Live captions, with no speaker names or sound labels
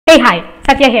Hey hi,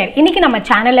 Sathya here. இன்னைக்கு நம்ம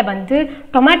சேனல்ல வந்து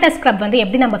டொமேட்டோ ஸ்க்ரப் வந்து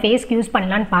எப்படி நம்ம ஃபேஸ்க்கு யூஸ்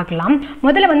பண்ணலாம்னு பார்க்கலாம்.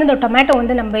 முதல்ல வந்து இந்த டொமேட்டோ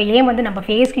வந்து நம்ம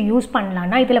ஃபேஸ்க்கு யூஸ்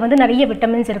பண்ணலாம்னா இதுல வந்து நிறைய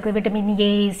விட்டமின்ஸ் இருக்கு. Vitamin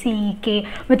A, C, K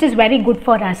which is very good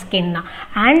for our skin.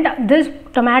 And this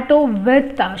tomato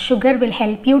with sugar will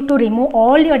help you to remove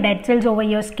all your dead cells over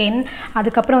your skin.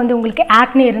 அதுக்கு அப்புறம் வந்து உங்களுக்கு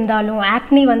acne இருந்தாலும்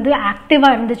acne வந்து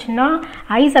ஆக்டிவா இருந்துச்சுன்னா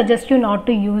I suggest you not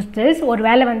to use this.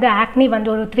 ஒருவேளை வந்து acne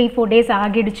வந்து ஒரு 3-4 days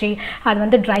ஆகிடுச்சு அது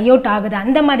வந்து dry out ஆகுது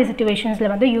அந்த மாதிரி situationsல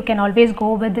வந்து you can always go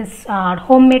with this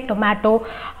homemade tomato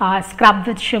scrub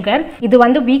with sugar. இது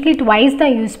வந்து weekly twice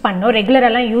தான் யூஸ் பண்ணணும்,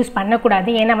 ரெகுலரெல்லாம் யூஸ் பண்ணக்கூடாது.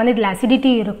 ஏன்னா வந்து இதில்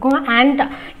acidity இருக்கும் and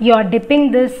you are dipping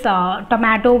this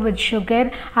tomato with sugar.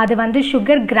 அது வந்து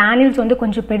சுகர் கிரானில்ஸ் வந்து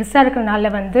கொஞ்சம் பெருசாக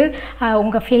இருக்கிறனால வந்து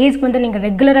உங்கள் ஃபேஸ்க்கு வந்து நீங்கள்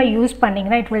ரெகுலராக யூஸ்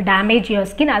பண்ணிங்கன்னா it will damage your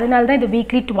skin. அதனால தான் இது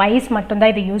weekly twice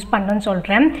மட்டும்தான் இதை யூஸ் பண்ணணும்னு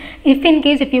சொல்கிறேன்.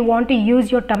 if you want to use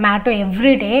your tomato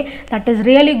every day, that is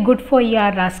really good for your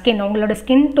skin. உங்களோட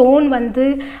ஸ்கின் டோன் வந்து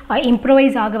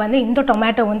இம்ப்ரூவைஸ் ஆக வந்து இந்த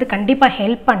டொமேட்டோ வந்து கண்டிப்பாக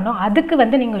ஹெல்ப் பண்ணும். அதுக்கு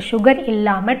வந்து நீங்கள் சுகர்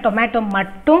இல்லாமல்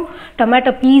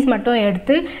டொமேட்டோ பீஸ் மட்டும்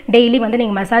எடுத்து டெய்லி வந்து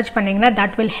நீங்கள் மசாஜ் பண்ணிங்கன்னா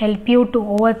that will help you to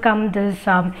overcome this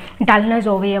dullness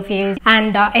over your face.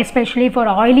 And especially for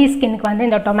oily skinக்கு வந்து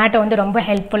இந்த டொமேட்டோ வந்து ரொம்ப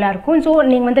ஹெல்ப்ஃபுல்லாக இருக்கும். ஸோ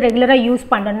நீங்கள் வந்து ரெகுலராக யூஸ்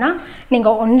பண்ணணும்னா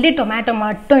நீங்கள் ஒன்லி டொமேட்டோ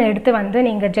மட்டும் எடுத்து வந்து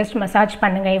நீங்கள் ஜஸ்ட் மசாஜ்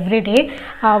பண்ணுங்கள் எவ்ரிடே.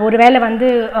 ஒருவேளை வந்து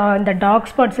இந்த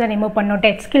டார்க் ஸ்பாட்ஸ்லாம் ரிமூவ் பண்ணணும்,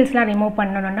 டெட் ஸ்கில்ஸ்லாம் ரிமூவ்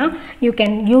பண்ணணும்னா you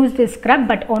can use this scrub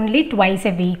but only twice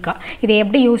a week. இதை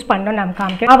எப்படி யூஸ் பண்ணணும் நான்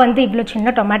காமிக்கிறேன். நான் வந்து இவ்வளோ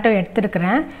சின்ன டொமேட்டோ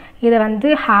எடுத்துருக்கிறேன். இதை வந்து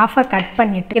ஹாஃபாக கட்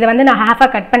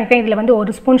பண்ணிவிட்டேன். இதில் வந்து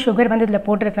 1 ஸ்பூன் சுகர் வந்து இதில்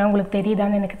போட்டிருக்கிறேன். உங்களுக்கு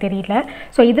தெரியுதான்னு எனக்கு தெரியல.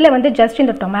 ஸோ இதில் வந்து ஜஸ்ட்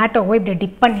இந்த டொமேட்டோவை இப்படி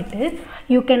டிப் பண்ணிவிட்டு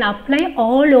you can apply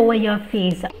all over your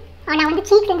face. நான் வந்து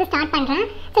சீக்லேருந்து ஸ்டார்ட் பண்ணுறேன்.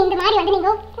 ஸோ இந்த மாதிரி வந்து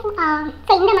நீங்கள்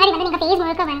ஃபேஸ்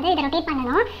முழுக்க வந்து இதை ரொட்டேட்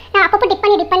பண்ணணும். நான் அப்பப்போ டிப்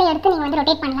பண்ணி எடுத்து நீங்கள் வந்து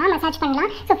ரொட்டேட் பண்ணலாம், மசாஜ் பண்ணலாம்.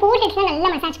 ஸோ ஃபோர்ஹெட்ஸில்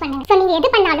நல்லா மசாஜ் பண்ணுங்கள். ஸோ நீங்கள் எது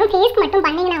பண்ணாலும் ஃபேஸ்க்கு மட்டும்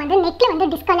பண்ணிங்கன்னா வந்து நெக்கில் வந்து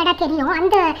டிஸ்கலராக தெரியும்.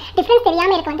 அந்த டிஃப்ரென்ஸ்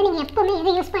தெரியாமல் இருக்க வந்து நீங்கள் எப்போவுமே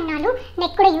எது யூஸ் பண்ணாலும்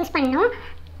நெக் கூட யூஸ் பண்ணணும்.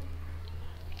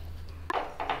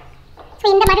 ஸோ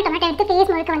இந்த மாதிரி டொமேட்டோ எடுத்து ஃபேஸ்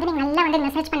முழுக்க வந்து நீங்கள் நல்லா வந்து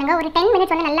மசாஜ் பண்ணுங்கள். ஒரு 10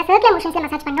 minutes வந்து நல்லா சர்க்குலர் மோஷன்ஸில்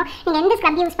மசாஜ் பண்ணணும். நீங்கள் எந்த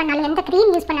ஸ்க்ரப் யூஸ் பண்ணாலும் எந்த க்ரீம்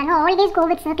யூஸ் பண்ணாலும் always go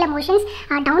with circular motions,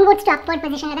 downwards to upward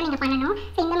பொசிஷனில் தான் நீங்கள் பண்ணணும்.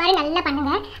 ஸோ இந்த மாதிரி நல்லா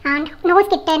பண்ணுங்கள். அண்ட் நோஸ்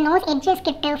எட்ஜஸ்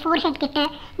கிட்ட, ஃபோர்ஹெட் கிட்ட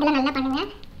இதெல்லாம் நல்லா பண்ணுங்கள்.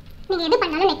 நீங்கள் எது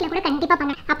பண்ணாலும் நெக்கில் கூட கண்டிப்பாக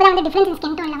பண்ணணும். அப்போ தான் வந்து டிஃப்ரென்ஸ்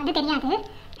ஸ்கின் டோனில் வந்து தெரியாது.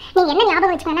 நீங்கள் என்ன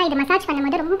ஞாபகம் வச்சுக்கோன்னா இது மசாஜ்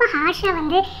பண்ணும்போது ரொம்ப ஹார்ஷாக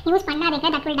வந்து யூஸ் பண்ணாதீங்க,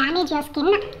 that will damage your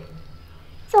skin.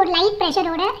 So ஒரு லைட்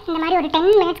ப்ரெஷரோட இந்த மாதிரி ஒரு 10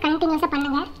 minutes கண்டினியூஸாக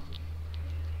பண்ணுங்கள்.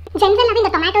 ஜென்ரலாகவே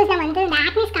இந்த டொமேட்டோஸ்லாம் வந்து இந்த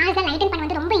ஆக்னி ஸ்கார்ஸ்லாம் லைட்டன் பண்ண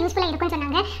வந்து ரொம்ப யூஸ்ஃபுல்லாக இருக்கும்னு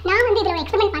சொன்னாங்க. நான் வந்து இதில்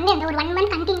எக்ஸ்பெரிமெண்ட் பண்ணி ஒரு 1 month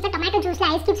கண்டினியூஸாக டொமேட்டோ ஜூஸில்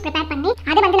ஐஸ் கியூப்ஸ் ப்ரிப்பேர் பண்ணி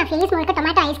அதை வந்து நான் ஃபேஸ் முழுக்க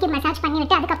டொமேட்டோ ஐஸ் கியூப் மசாஜ்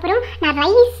பண்ணிவிட்டு அதுக்கப்புறம் நான்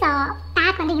ரைஸ்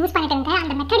பேக் வந்து யூஸ் பண்ணிட்டு இருந்தேன்.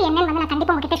 அந்த மெத்தட் என்னன்னு வந்து நான்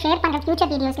கண்டிப்பாக உங்ககிட்ட ஷேர் பண்ணுறேன் ஃபியூச்சர்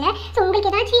வீடியோஸில். ஸோ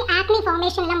உங்களுக்கு ஏதாச்சும் ஆக்னி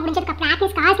ஃபார்மேஷன்லாம் முடிஞ்சதுக்கப்புறம் ஆக்னி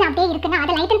ஸ்கார்ஸ்லாம் அப்படியே இருக்குன்னா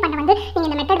அதை லைட்டன் பண்ண வந்து நீங்கள்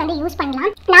இந்த மெத்தட் வந்து யூஸ்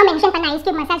பண்ணலாம். நான் மென்ஷன் பண்ண ஐஸ்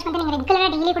கியூப் மசாஜ் வந்து நீங்கள் ரெகுலராக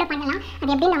டெய்லி கூட பண்ணலாம்.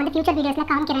 அது எப்படி நான் வந்து ஃபியூச்சர் வீடியோஸில்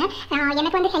காமிக்கிறேன்.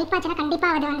 எனக்கு வந்து ஹெல்ப் ஆச்சுன்னா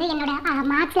கண்டிப்பாக அது வந்து என்னோட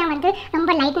மார்க்ஸ்லாம் வந்து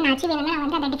ரொம்ப லைட்டன் ஆச்சு. வேணும்னா நான்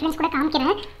வந்து அந்த டிஃப்ரென்ஸ் கூட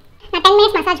காமிக்கிறேன். நான் 10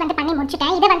 minutes மசாஜ் வந்து பண்ணி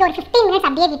முடிச்சிட்டேன். இதை வந்து ஒரு 15 minutes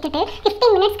அப்படியே விட்டுட்டு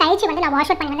 15 minutes கழிச்சு வந்து நான் வாஷ்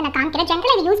அவுட் பண்ணி வந்து நான் காமிக்கிறேன்.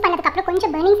 ஜென்ரலாக இது யூஸ் பண்ணதுக்கப்புறம்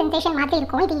கொஞ்சம் பர்னிங் சென்சேஷன் மாதிரி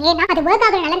இருக்கும். இது ஏன்னா அது ஒர்க்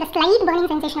ஆகுறதுனால இந்த ஸ்லைட் பர்னிங்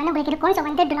சென்சேஷன் வந்து உங்களுக்கு இருக்கும். ஸோ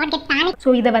வந்து do not get panic.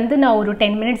 So இதை வந்து நான் ஒரு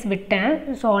 10 minutes விட்டேன்.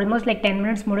 ஸோ ஆல்மோஸ்ட் லைக் 10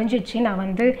 minutes முடிஞ்சிச்சு. நான்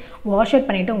வந்து வாஷ் அவுட்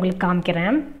பண்ணிவிட்டு உங்களுக்கு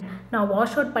காமிக்கிறேன். நான்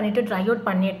வாஷ் அவுட் பண்ணிவிட்டு ட்ரை அவுட்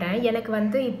பண்ணிட்டேன். எனக்கு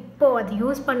வந்து இப்போது அது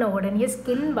யூஸ் பண்ண உடனே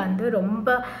ஸ்கின் வந்து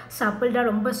ரொம்ப சப்பிள்டாக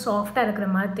ரொம்ப சாஃப்டாக இருக்கிற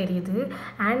மாதிரி தெரியுது.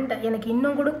 அண்ட் எனக்கு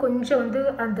இன்னும் கூட கொஞ்சம் வந்து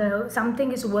அந்த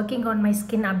something is working on my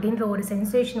skin அப்படின்ற ஒரு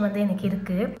சென்சேஷன் வந்து எனக்கு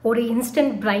இருக்குது. ஒரு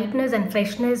இன்ஸ்டன்ட் பிரைட்னஸ் அண்ட்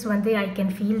ஃப்ரெஷ்னஸ் வந்து I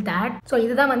can feel that. So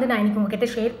இதுதான் வந்து நான் இன்றைக்கி உங்ககிட்ட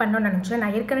ஷேர் பண்ணணும்னு நினச்சேன்.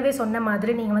 நான் ஏற்கனவே சொன்ன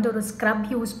மாதிரி நீங்கள் வந்து ஒரு ஸ்க்ரப்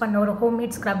யூஸ் ஒரு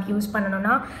ஹோம்மேட் ஸ்க்ரப் யூஸ்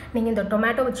பண்ணணும்னா நீங்கள் இந்த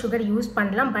டொமேட்டோ வித் சுகர் யூஸ்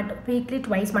பண்ணலாம். பட் வீக்லி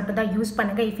ட்வைஸ் மட்டும் தான் யூஸ்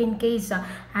பண்ணுங்கள். If in case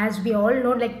as we all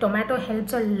know, like tomato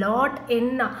helps a lot in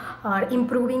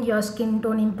improving your skin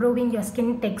tone, improving your skin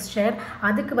texture.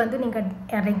 அதுக்கு வந்து நீங்கள்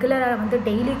ரெகுலராக வந்து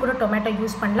டெய்லி கூட டொமேட்டோ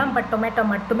யூஸ் பண்ணலாம். பட் டொமேட்டோ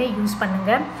மட்டுமே யூஸ்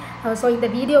பண்ணுங்கள். ஸோ இந்த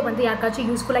வீடியோ வந்து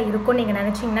யாருக்காச்சும் யூஸ்ஃபுல்லாக இருக்கும்னு நீங்கள்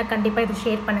நினச்சிங்கன்னா கண்டிப்பாக இது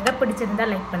ஷேர் பண்ணுங்கள்.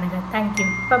 பிடிச்சிருந்தால் லைக் பண்ணுங்கள். தேங்க்யூ.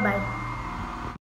 பாய்.